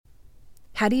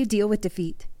How do you deal with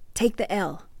defeat? Take the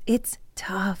L. It's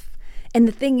tough. And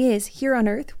the thing is, here on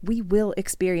earth, we will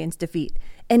experience defeat,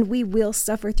 and we will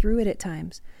suffer through it at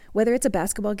times. Whether it's a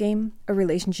basketball game, a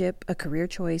relationship, a career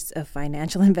choice, a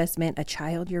financial investment, a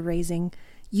child you're raising,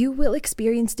 you will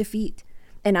experience defeat.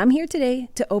 And I'm here today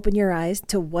to open your eyes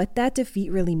to what that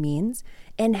defeat really means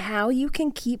and how you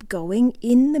can keep going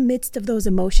in the midst of those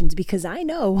emotions, because I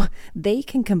know they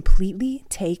can completely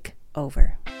take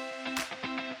over.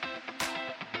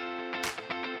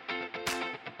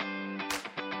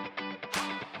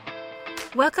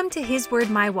 Welcome to His Word,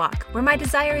 My Walk, where my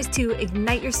desire is to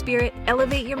ignite your spirit,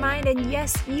 elevate your mind, and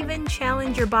yes, even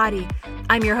challenge your body.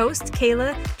 I'm your host,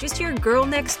 Kayla, just your girl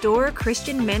next door,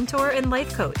 Christian mentor and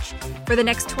life coach. For the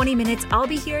next 20 minutes, I'll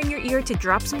be here in your ear to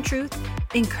drop some truth,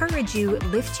 encourage you,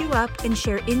 lift you up, and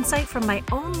share insight from my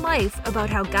own life about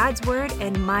how God's Word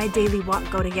and my daily walk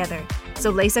go together. So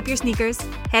lace up your sneakers,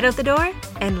 head out the door,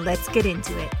 and let's get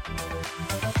into it.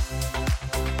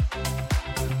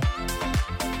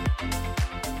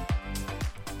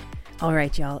 All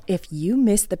right, y'all, if you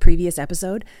missed the previous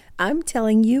episode, I'm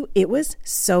telling you it was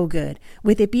so good.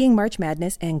 With it being March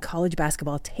Madness and college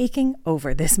basketball taking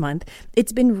over this month,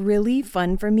 it's been really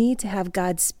fun for me to have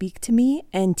God speak to me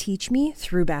and teach me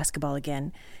through basketball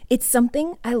again. It's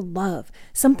something I love,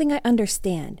 something I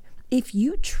understand. If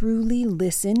you truly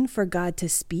listen for God to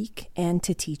speak and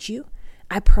to teach you,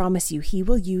 I promise you, He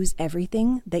will use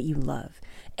everything that you love,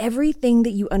 everything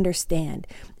that you understand.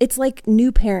 It's like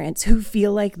new parents who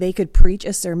feel like they could preach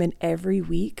a sermon every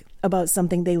week about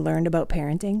something they learned about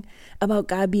parenting, about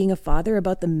God being a father,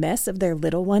 about the mess of their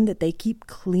little one that they keep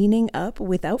cleaning up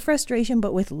without frustration,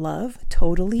 but with love,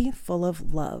 totally full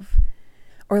of love.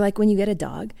 Or like when you get a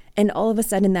dog and all of a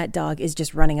sudden that dog is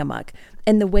just running amok.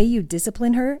 And the way you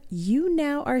discipline her, you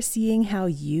now are seeing how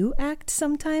you act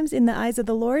sometimes in the eyes of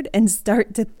the Lord and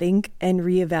start to think and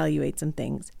reevaluate some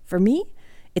things. For me,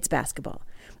 it's basketball.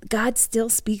 God still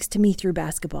speaks to me through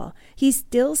basketball. He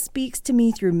still speaks to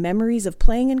me through memories of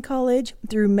playing in college,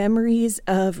 through memories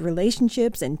of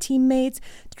relationships and teammates,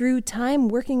 through time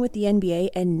working with the NBA,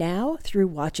 and now through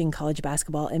watching college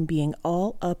basketball and being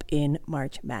all up in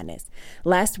March Madness.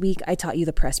 Last week, I taught you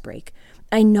the press break.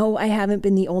 I know I haven't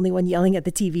been the only one yelling at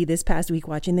the TV this past week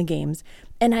watching the games,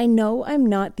 and I know I'm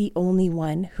not the only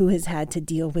one who has had to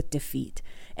deal with defeat.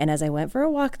 And as I went for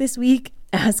a walk this week,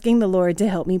 asking the Lord to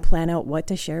help me plan out what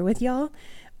to share with y'all,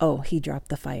 He dropped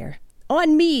the fire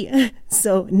on me.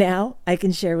 So now I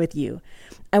can share with you.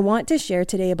 I want to share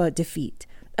today about defeat,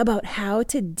 about how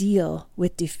to deal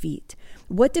with defeat,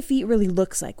 what defeat really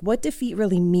looks like, what defeat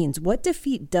really means, what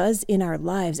defeat does in our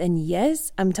lives. And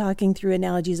yes, I'm talking through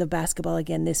analogies of basketball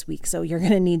again this week, so you're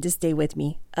going to need to stay with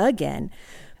me again.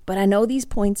 But I know these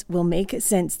points will make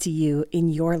sense to you in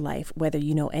your life, whether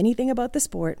you know anything about the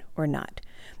sport or not.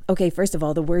 Okay, first of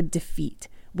all, the word defeat,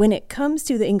 when it comes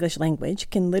to the English language,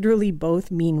 can literally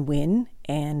both mean win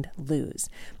and lose.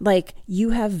 Like you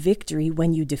have victory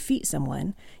when you defeat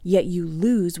someone, yet you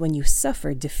lose when you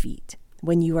suffer defeat,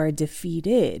 when you are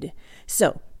defeated.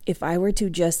 So if I were to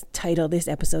just title this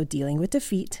episode Dealing with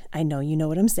Defeat, I know you know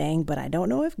what I'm saying, but I don't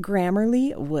know if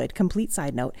Grammarly would. Complete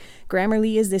side note,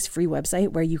 Grammarly is this free website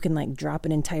where you can drop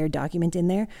an entire document in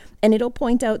there and it'll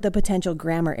point out the potential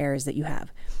grammar errors that you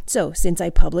have. So since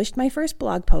I published my first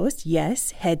blog post,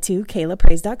 yes, head to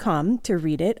kaylapraise.com to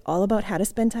read it, all about how to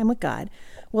spend time with God.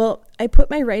 Well, I put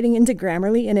my writing into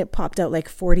Grammarly and it popped out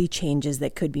 40 changes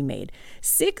that could be made.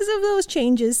 6 of those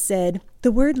changes said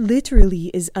the word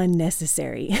literally is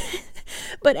unnecessary.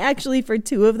 But actually for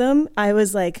 2 of them, I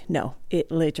was like, no,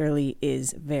 it literally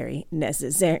is very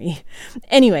necessary.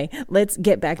 Anyway, let's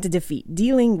get back to defeat.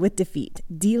 Dealing with defeat,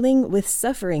 dealing with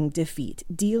suffering defeat,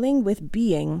 dealing with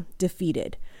being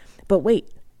defeated. But wait,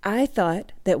 I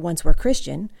thought that once we're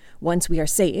Christian, once we are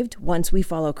saved, once we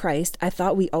follow Christ, I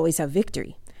thought we always have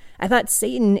victory. I thought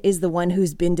Satan is the one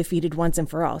who's been defeated once and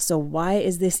for all. So why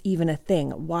is this even a thing?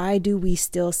 Why do we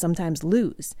still sometimes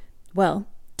lose? Well,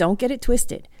 don't get it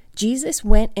twisted. Jesus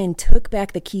went and took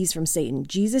back the keys from Satan.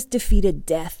 Jesus defeated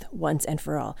death once and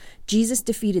for all. Jesus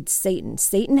defeated Satan.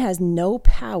 Satan has no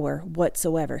power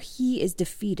whatsoever. He is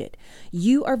defeated.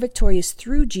 You are victorious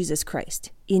through Jesus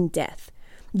Christ in death.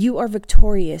 You are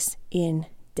victorious in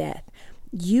death.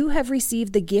 You have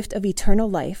received the gift of eternal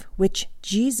life, which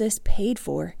Jesus paid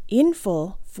for in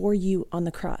full for you on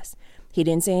the cross. He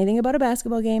didn't say anything about a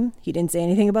basketball game. He didn't say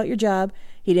anything about your job.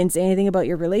 He didn't say anything about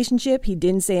your relationship. He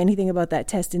didn't say anything about that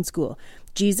test in school.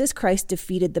 Jesus Christ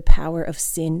defeated the power of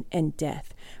sin and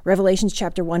death. Revelations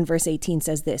chapter 1, verse 18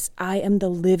 says this, I am the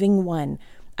living one.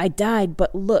 I died,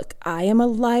 but look, I am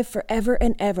alive forever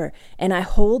and ever, and I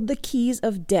hold the keys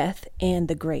of death and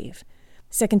the grave.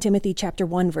 2 Timothy chapter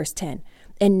 1, verse 10.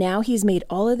 And now he's made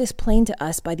all of this plain to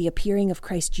us by the appearing of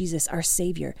Christ Jesus, our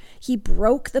Savior. He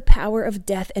broke the power of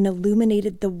death and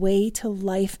illuminated the way to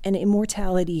life and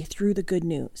immortality through the good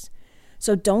news.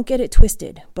 So don't get it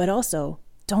twisted, but also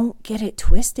don't get it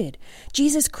twisted.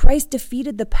 Jesus Christ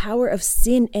defeated the power of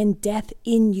sin and death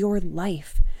in your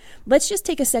life. Let's just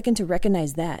take a second to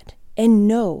recognize that and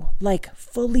know, like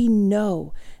fully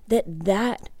know,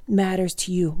 that matters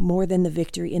to you more than the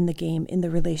victory in the game, in the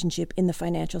relationship, in the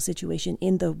financial situation,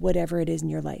 in the whatever it is in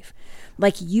your life.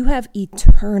 Like you have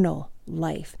eternal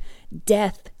life.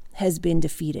 Death has been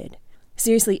defeated.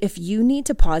 Seriously, if you need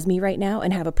to pause me right now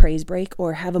and have a praise break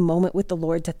or have a moment with the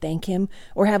Lord to thank him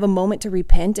or have a moment to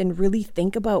repent and really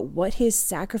think about what his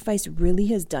sacrifice really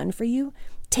has done for you,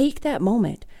 take that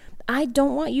moment. I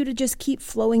don't want you to just keep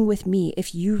flowing with me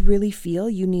if you really feel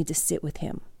you need to sit with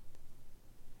him.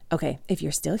 Okay, if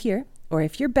you're still here or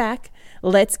if you're back,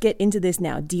 let's get into this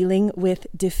now, dealing with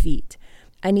defeat.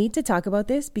 I need to talk about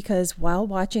this because while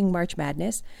watching March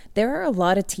Madness, there are a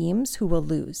lot of teams who will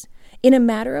lose. In a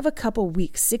matter of a couple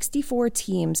weeks, 64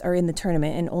 teams are in the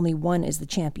tournament and only one is the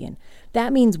champion.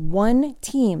 That means one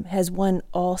team has won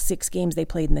all 6 games they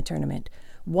played in the tournament.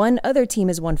 One other team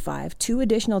has won 5, 2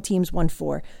 additional teams won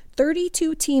 4.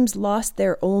 32 teams lost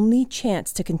their only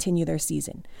chance to continue their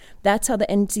season. That's how the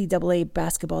NCAA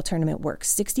basketball tournament works.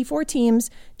 64 teams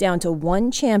down to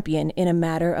one champion in a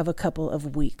matter of a couple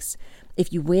of weeks.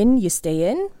 If you win, you stay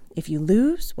in. If you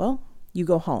lose, well, you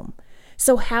go home.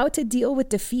 So how to deal with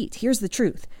defeat? Here's the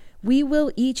truth. We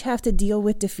will each have to deal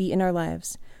with defeat in our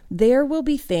lives. There will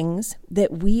be things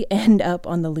that we end up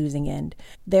on the losing end.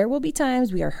 There will be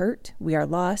times we are hurt, we are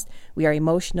lost, we are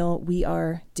emotional, we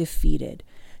are defeated.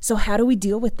 So how do we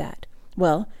deal with that?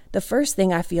 Well, the first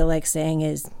thing I feel like saying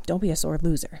is, don't be a sore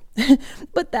loser.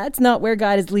 But that's not where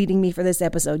God is leading me for this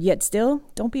episode. Yet still,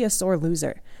 don't be a sore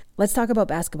loser. Let's talk about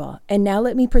basketball. And now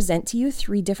let me present to you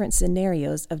 3 different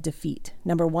scenarios of defeat.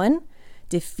 Number 1,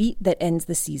 defeat that ends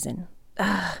the season.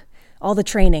 All the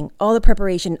training, all the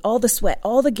preparation, all the sweat,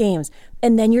 all the games,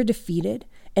 and then you're defeated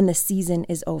and the season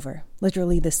is over.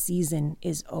 Literally, the season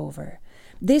is over.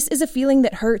 This is a feeling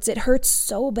that hurts. It hurts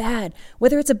so bad.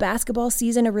 Whether it's a basketball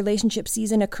season, a relationship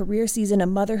season, a career season, a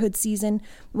motherhood season,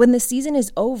 when the season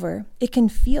is over, it can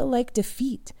feel like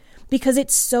defeat because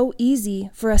it's so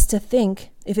easy for us to think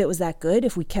if it was that good,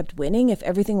 if we kept winning, if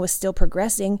everything was still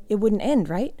progressing, it wouldn't end,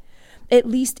 right? At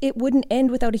least it wouldn't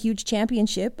end without a huge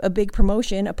championship, a big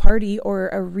promotion, a party, or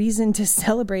a reason to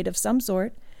celebrate of some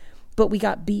sort. But we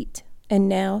got beat, and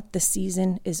now the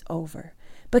season is over.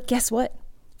 But guess what?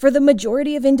 For the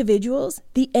majority of individuals,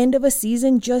 the end of a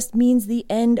season just means the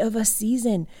end of a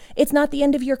season. It's not the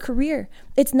end of your career.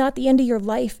 It's not the end of your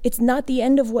life. It's not the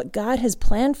end of what God has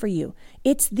planned for you.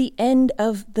 It's the end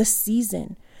of the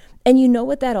season. And you know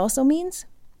what that also means?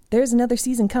 There's another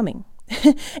season coming.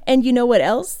 And you know what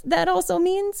else that also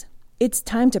means? It's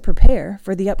time to prepare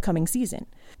for the upcoming season.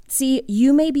 See,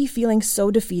 you may be feeling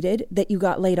so defeated that you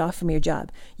got laid off from your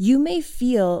job. You may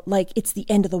feel like it's the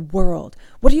end of the world.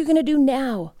 What are you going to do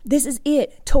now? This is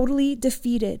it, totally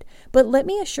defeated. But let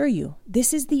me assure you,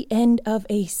 this is the end of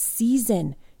a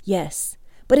season. Yes,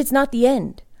 but it's not the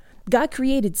end. God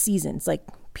created seasons, like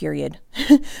period.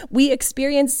 We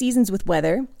experience seasons with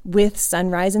weather, with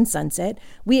sunrise and sunset.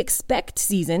 We expect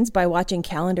seasons by watching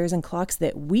calendars and clocks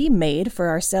that we made for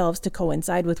ourselves to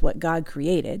coincide with what God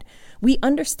created. We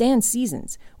understand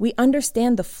seasons. We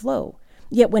understand the flow.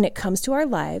 Yet when it comes to our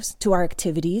lives, to our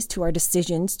activities, to our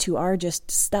decisions, to our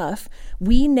just stuff,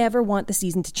 we never want the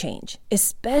season to change,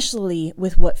 especially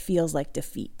with what feels like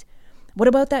defeat. What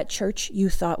about that church you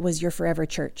thought was your forever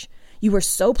church? You were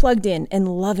so plugged in and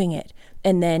loving it,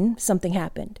 and then something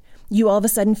happened. You all of a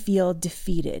sudden feel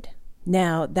defeated.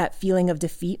 Now, that feeling of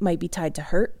defeat might be tied to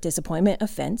hurt, disappointment,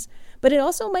 offense, but it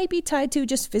also might be tied to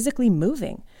just physically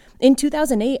moving. In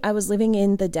 2008, I was living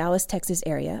in the Dallas, Texas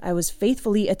area. I was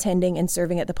faithfully attending and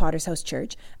serving at the Potter's House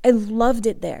Church. I loved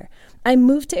it there. I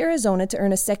moved to Arizona to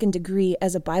earn a second degree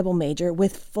as a Bible major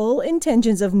with full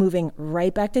intentions of moving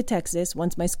right back to Texas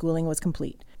once my schooling was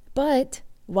complete. But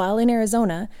while in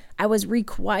Arizona, I was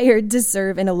required to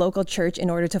serve in a local church in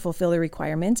order to fulfill the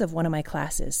requirements of one of my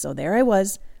classes. So there I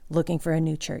was, looking for a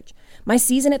new church. My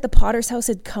season at the Potter's House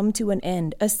had come to an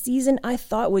end, a season I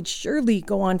thought would surely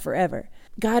go on forever.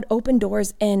 God opened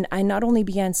doors, and I not only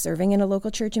began serving in a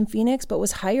local church in Phoenix, but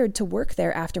was hired to work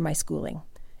there after my schooling.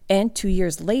 And 2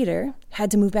 years later, had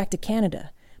to move back to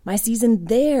Canada. My season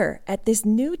there at this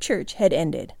new church had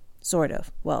ended, sort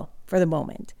of, well, for the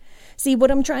moment. See,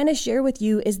 what I'm trying to share with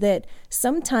you is that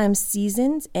sometimes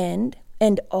seasons end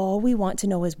And all we want to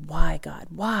know is why, God,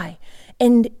 why?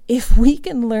 And if we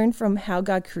can learn from how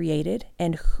God created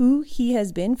and who he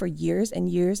has been for years and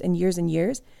years and years and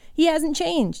years, he hasn't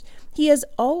changed. He has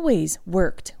always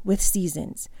worked with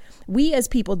seasons. We as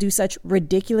people do such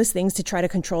ridiculous things to try to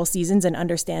control seasons and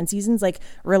understand seasons, like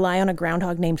rely on a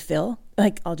groundhog named Phil.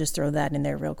 I'll just throw that in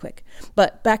there real quick.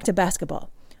 But back to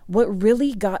basketball. What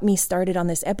really got me started on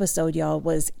this episode, y'all,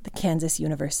 was the Kansas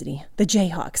University, the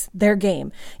Jayhawks, their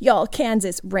game. Y'all,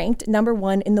 Kansas ranked number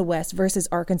 1 in the West versus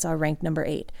Arkansas ranked number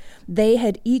 8. They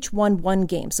had each won one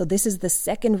game, so this is the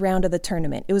second round of the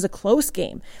tournament. It was a close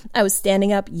game. I was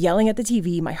standing up, yelling at the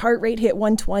TV. My heart rate hit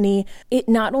 120. It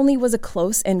not only was a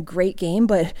close and great game,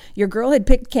 but your girl had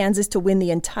picked Kansas to win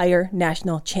the entire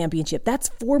national championship. That's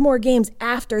 4 more games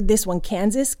after this one.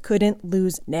 Kansas couldn't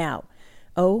lose now.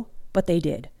 Oh, but they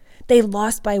did. They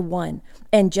lost by 1.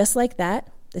 And just like that,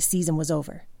 the season was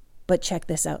over. But check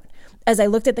this out. As I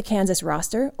looked at the Kansas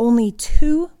roster, only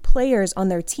 2 players on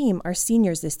their team are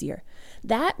seniors this year.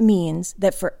 That means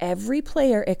that for every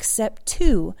player except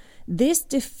 2, this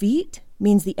defeat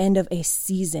means the end of a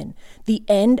season, the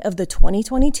end of the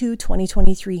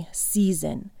 2022-2023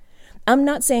 season. I'm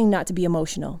not saying not to be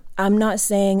emotional. I'm not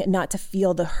saying not to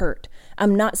feel the hurt.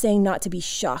 I'm not saying not to be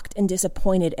shocked and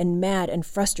disappointed and mad and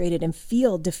frustrated and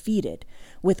feel defeated.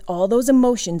 With all those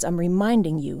emotions, I'm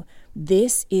reminding you,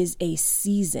 this is a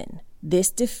season.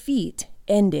 This defeat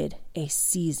ended a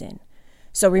season.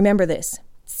 So remember this,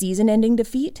 season-ending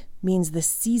defeat means the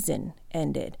season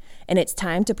ended, and it's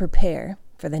time to prepare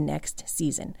for the next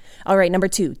season. All right, number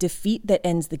 2, defeat that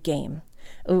ends the game.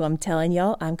 Oh, I'm telling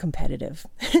y'all, I'm competitive.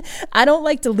 I don't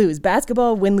like to lose.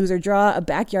 Basketball, win, lose, or draw, a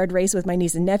backyard race with my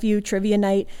niece and nephew, trivia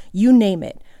night, you name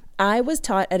it. I was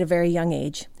taught at a very young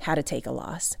age how to take a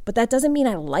loss, but that doesn't mean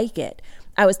I like it.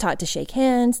 I was taught to shake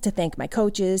hands, to thank my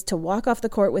coaches, to walk off the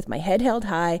court with my head held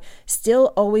high,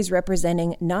 still always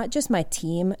representing not just my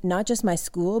team, not just my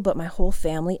school, but my whole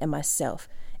family and myself.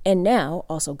 And now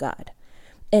also God.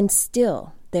 And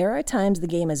still, there are times the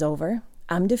game is over,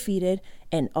 I'm defeated,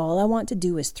 and all I want to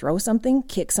do is throw something,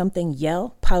 kick something,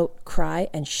 yell, pout, cry,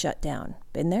 and shut down.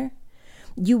 Been there?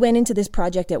 You went into this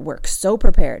project at work so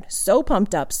prepared, so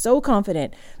pumped up, so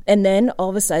confident, and then all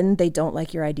of a sudden they don't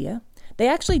like your idea. They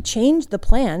actually changed the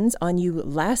plans on you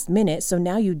last minute, so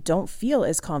now you don't feel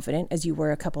as confident as you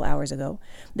were a couple hours ago.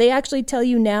 They actually tell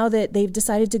you now that they've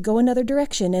decided to go another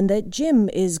direction and that Jim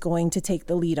is going to take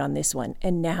the lead on this one,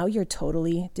 and now you're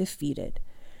totally defeated.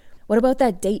 What about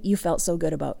that date you felt so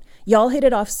good about? Y'all hit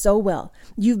it off so well.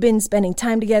 You've been spending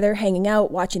time together, hanging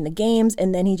out, watching the games,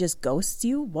 and then he just ghosts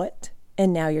you? What?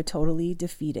 And now you're totally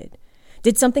defeated.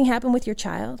 Did something happen with your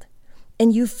child?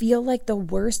 And you feel like the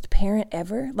worst parent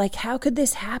ever? Like, how could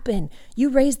this happen? You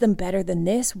raised them better than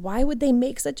this. Why would they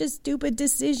make such a stupid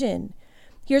decision?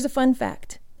 Here's a fun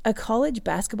fact. A college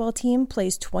basketball team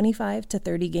plays 25 to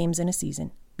 30 games in a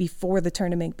season before the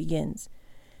tournament begins.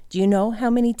 Do you know how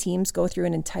many teams go through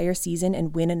an entire season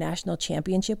and win a national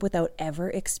championship without ever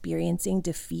experiencing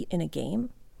defeat in a game?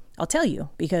 I'll tell you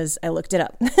because I looked it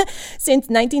up. Since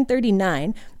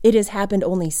 1939, it has happened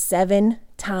only 7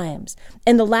 times.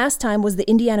 And the last time was the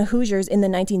Indiana Hoosiers in the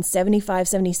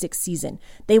 1975-76 season.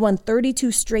 They won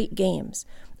 32 straight games.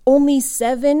 Only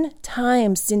 7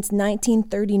 times since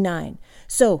 1939.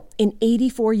 So in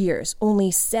 84 years, only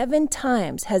 7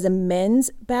 times has a men's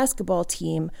basketball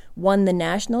team won the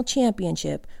national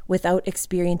championship without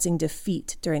experiencing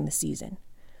defeat during the season.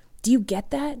 Do you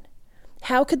get that?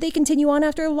 How could they continue on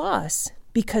after a loss?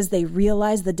 Because they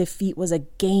realized the defeat was a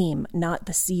game, not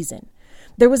the season.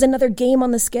 There was another game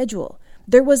on the schedule.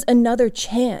 There was another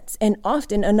chance, and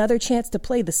often another chance to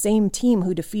play the same team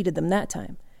who defeated them that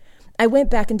time. I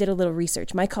went back and did a little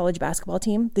research. My college basketball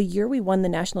team, the year we won the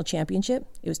national championship,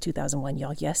 it was 2001,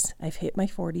 y'all. Yes, I've hit my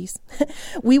 40s.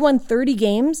 We won 30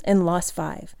 games and lost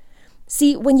 5.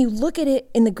 See, when you look at it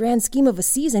in the grand scheme of a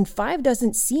season, 5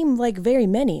 doesn't seem like very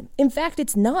many. In fact,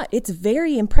 it's not. It's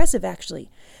very impressive, actually.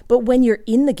 But when you're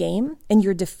in the game and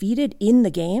you're defeated in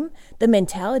the game, the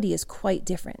mentality is quite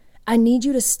different. I need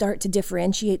you to start to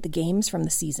differentiate the games from the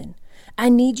season. I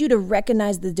need you to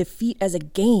recognize the defeat as a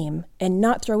game and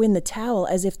not throw in the towel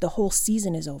as if the whole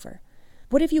season is over.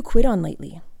 What have you quit on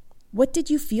lately? What did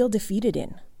you feel defeated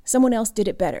in? Someone else did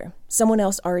it better. Someone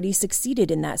else already succeeded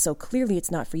in that, so clearly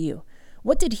it's not for you.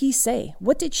 What did he say?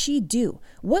 What did she do?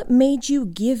 What made you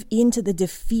give in to the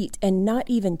defeat and not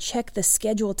even check the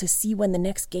schedule to see when the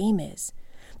next game is?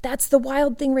 That's the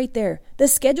wild thing right there. The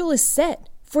schedule is set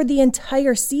for the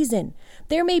entire season.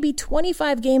 There may be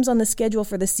 25 games on the schedule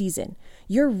for the season.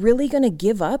 You're really going to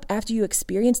give up after you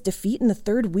experience defeat in the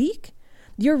 3rd week?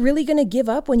 You're really going to give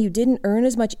up when you didn't earn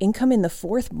as much income in the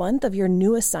 4th month of your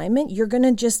new assignment? You're going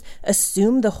to just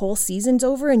assume the whole season's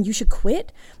over and you should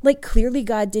quit? Like, clearly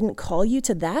God didn't call you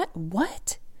to that?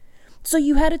 What? So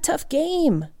you had a tough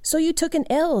game. So you took an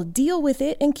L, deal with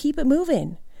it, and keep it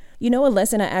moving. You know a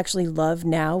lesson I actually love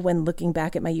now when looking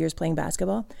back at my years playing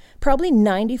basketball? Probably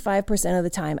 95% of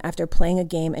the time after playing a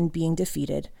game and being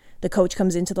defeated, the coach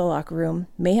comes into the locker room,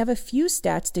 may have a few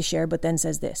stats to share, but then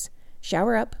says this: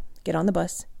 shower up, get on the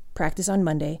bus, practice on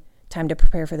Monday, time to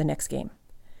prepare for the next game.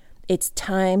 It's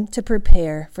time to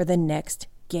prepare for the next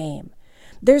game.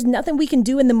 There's nothing we can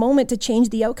do in the moment to change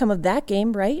the outcome of that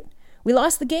game, right? We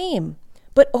lost the game.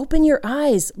 But open your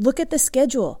eyes, look at the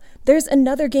schedule. There's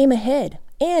another game ahead,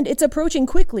 and it's approaching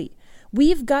quickly.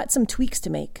 We've got some tweaks to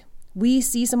make. We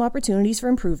see some opportunities for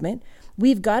improvement.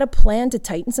 We've got a plan to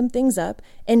tighten some things up,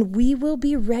 and we will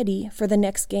be ready for the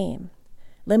next game.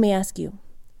 Let me ask you,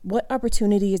 what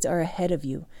opportunities are ahead of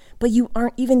you, but you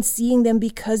aren't even seeing them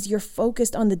because you're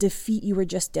focused on the defeat you were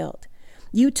just dealt?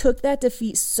 You took that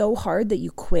defeat so hard that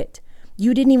you quit.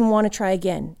 You didn't even want to try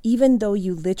again, even though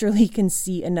you literally can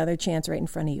see another chance right in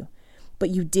front of you.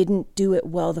 But you didn't do it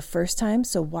well the first time,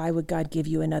 so why would God give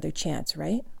you another chance,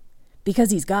 right? Because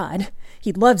He's God.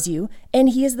 He loves you, and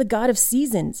He is the God of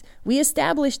seasons. We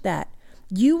established that.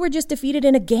 You were just defeated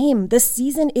in a game. The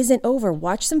season isn't over.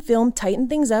 Watch some film, tighten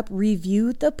things up,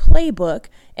 review the playbook,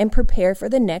 and prepare for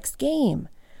the next game.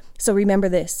 So remember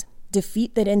this: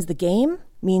 defeat that ends the game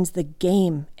means the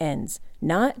game ends,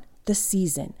 not the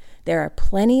season. There are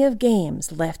plenty of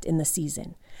games left in the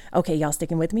season. Okay, y'all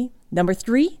sticking with me? Number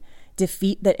 3,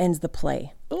 defeat that ends the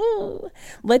play. Ooh.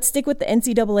 Let's stick with the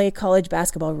NCAA college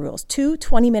basketball rules. 2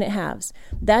 20-minute halves.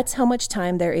 That's how much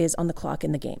time there is on the clock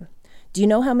in the game. Do you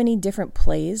know how many different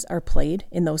plays are played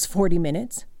in those 40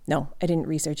 minutes? No, I didn't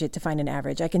research it to find an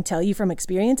average. I can tell you from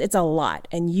experience, it's a lot,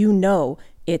 and you know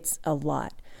it's a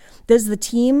lot. Does the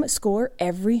team score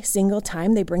every single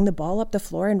time they bring the ball up the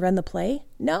floor and run the play?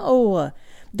 No.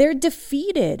 They're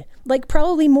defeated, like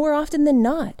probably more often than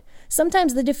not.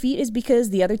 Sometimes the defeat is because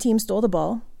the other team stole the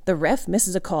ball, the ref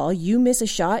misses a call, you miss a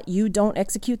shot, you don't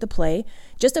execute the play,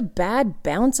 just a bad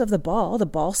bounce of the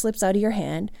ball slips out of your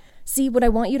hand. See, what I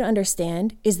want you to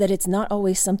understand is that it's not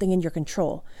always something in your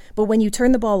control. But when you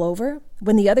turn the ball over,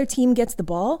 when the other team gets the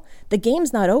ball, the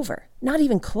game's not over, not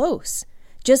even close.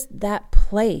 Just that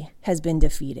play has been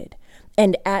defeated.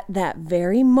 And at that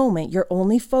very moment, your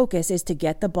only focus is to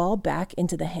get the ball back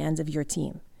into the hands of your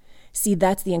team. See,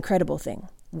 that's the incredible thing.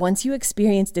 Once you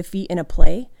experience defeat in a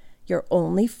play, your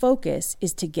only focus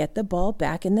is to get the ball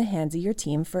back in the hands of your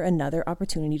team for another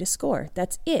opportunity to score.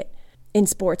 That's it. In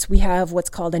sports, we have what's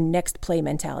called a next play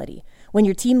mentality. When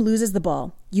your team loses the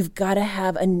ball, you've got to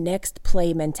have a next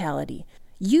play mentality.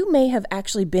 You may have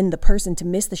actually been the person to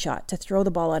miss the shot, to throw the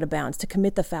ball out of bounds, to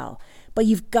commit the foul, but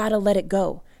you've got to let it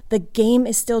go. The game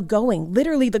is still going.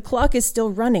 Literally, the clock is still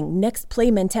running. Next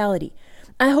play mentality.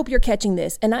 I hope you're catching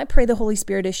this, and I pray the Holy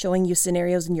Spirit is showing you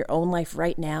scenarios in your own life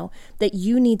right now that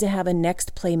you need to have a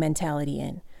next play mentality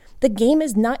in. The game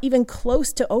is not even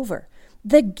close to over.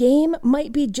 The game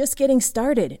might be just getting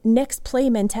started. Next play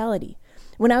mentality.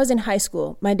 When I was in high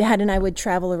school, my dad and I would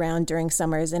travel around during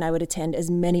summers, and I would attend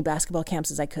as many basketball camps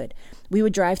as I could. We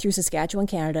would drive through Saskatchewan,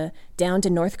 Canada, down to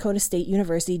North Dakota State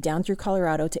University, down through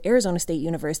Colorado to Arizona State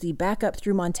University, back up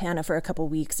through Montana for a couple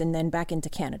weeks, and then back into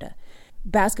Canada.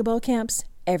 Basketball camps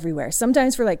everywhere,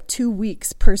 sometimes for like 2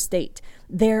 weeks per state.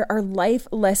 There are life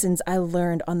lessons I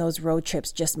learned on those road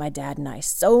trips, just my dad and I.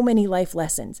 So many life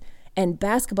lessons and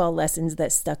basketball lessons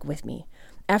that stuck with me.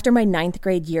 After my 9th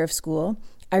grade year of school,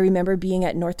 I remember being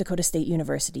at North Dakota State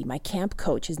University. My camp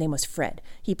coach, his name was Fred.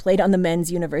 He played on the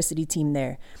men's university team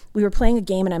there. We were playing a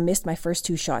game and I missed my first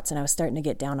 2 shots and I was starting to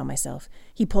get down on myself.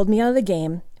 He pulled me out of the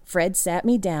game. Fred sat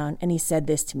me down and he said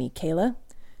this to me: Kayla,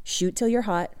 shoot till you're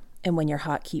hot, and when you're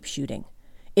hot, keep shooting.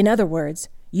 In other words,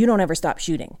 you don't ever stop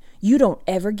shooting. You don't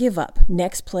ever give up.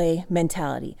 Next play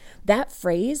mentality. That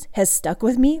phrase has stuck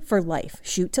with me for life.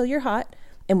 Shoot till you're hot,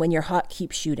 and when you're hot,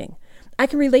 keep shooting. I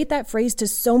can relate that phrase to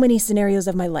so many scenarios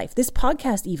of my life. This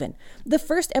podcast even. The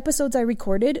first episodes I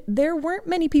recorded, there weren't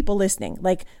many people listening,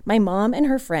 like my mom and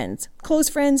her friends, close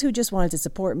friends who just wanted to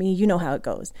support me. You know how it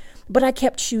goes. But I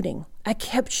kept shooting.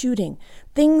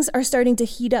 Things are starting to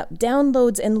heat up.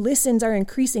 Downloads and listens are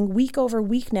increasing week over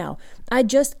week now. I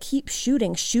just keep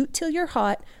shooting. Shoot till you're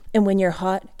hot, and when you're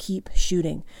hot, keep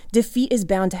shooting. Defeat is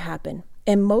bound to happen.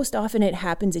 And most often it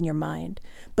happens in your mind.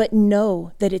 But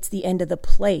know that it's the end of the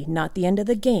play, not the end of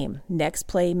the game. Next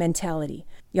play mentality.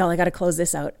 Y'all, I got to close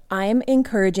this out. I'm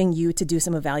encouraging you to do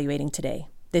some evaluating today,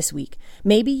 this week.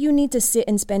 Maybe you need to sit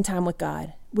and spend time with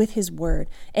God. with his word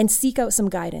and seek out some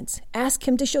guidance. Ask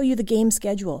him to show you the game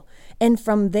schedule. And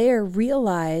from there,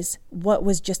 realize what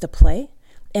was just a play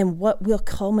and what will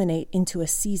culminate into a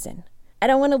season. I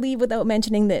don't want to leave without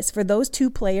mentioning this. For those 2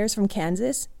 players from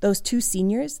Kansas, those 2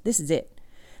 seniors, this is it.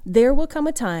 There will come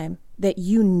a time that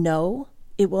you know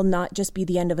it will not just be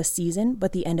the end of a season,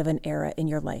 but the end of an era in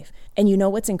your life. And you know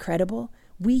what's incredible?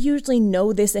 We usually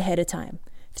know this ahead of time.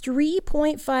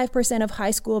 3.5% of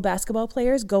high school basketball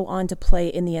players go on to play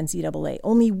in the NCAA.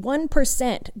 Only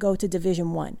 1% go to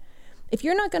Division I. If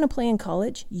you're not going to play in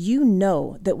college, you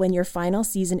know that when your final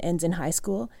season ends in high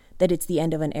school, that it's the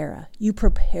end of an era. You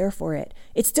prepare for it.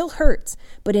 It still hurts,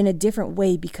 but in a different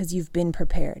way because you've been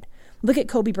prepared. Look at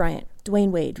Kobe Bryant,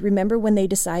 Dwayne Wade. Remember when they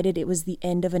decided it was the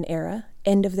end of an era,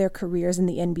 end of their careers in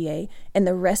the NBA, and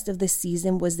the rest of the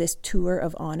season was this tour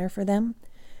of honor for them?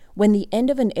 When the end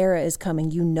of an era is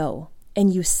coming, you know,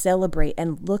 and you celebrate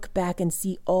and look back and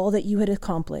see all that you had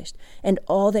accomplished and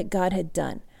all that God had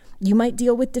done. You might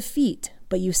deal with defeat,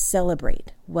 but you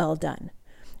celebrate. Well done.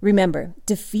 Remember,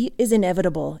 defeat is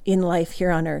inevitable in life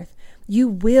here on earth. You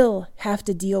will have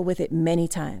to deal with it many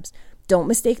times. Don't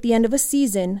mistake the end of a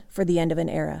season for the end of an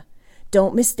era.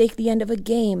 Don't mistake the end of a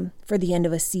game for the end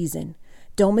of a season.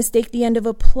 Don't mistake the end of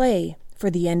a play for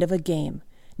the end of a game.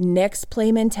 Next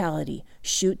play mentality.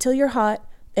 Shoot till you're hot,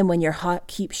 and when you're hot,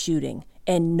 keep shooting.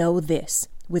 And know this,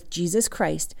 with Jesus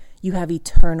Christ, you have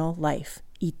eternal life,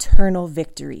 eternal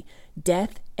victory.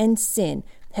 Death and sin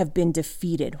have been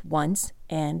defeated once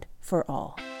and for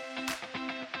all.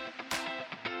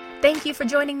 Thank you for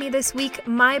joining me this week.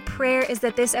 My prayer is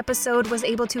that this episode was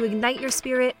able to ignite your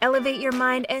spirit, elevate your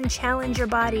mind, and challenge your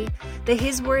body. The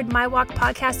His Word, My Walk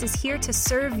podcast is here to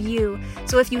serve you.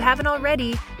 So if you haven't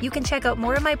already, you can check out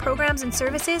more of my programs and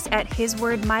services at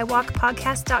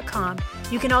hiswordmywalkpodcast.com.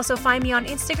 You can also find me on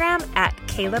Instagram at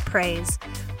Kayla Praise.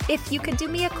 If you could do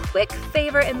me a quick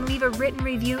favor and leave a written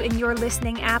review in your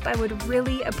listening app, I would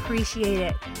really appreciate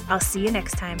it. I'll see you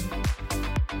next time.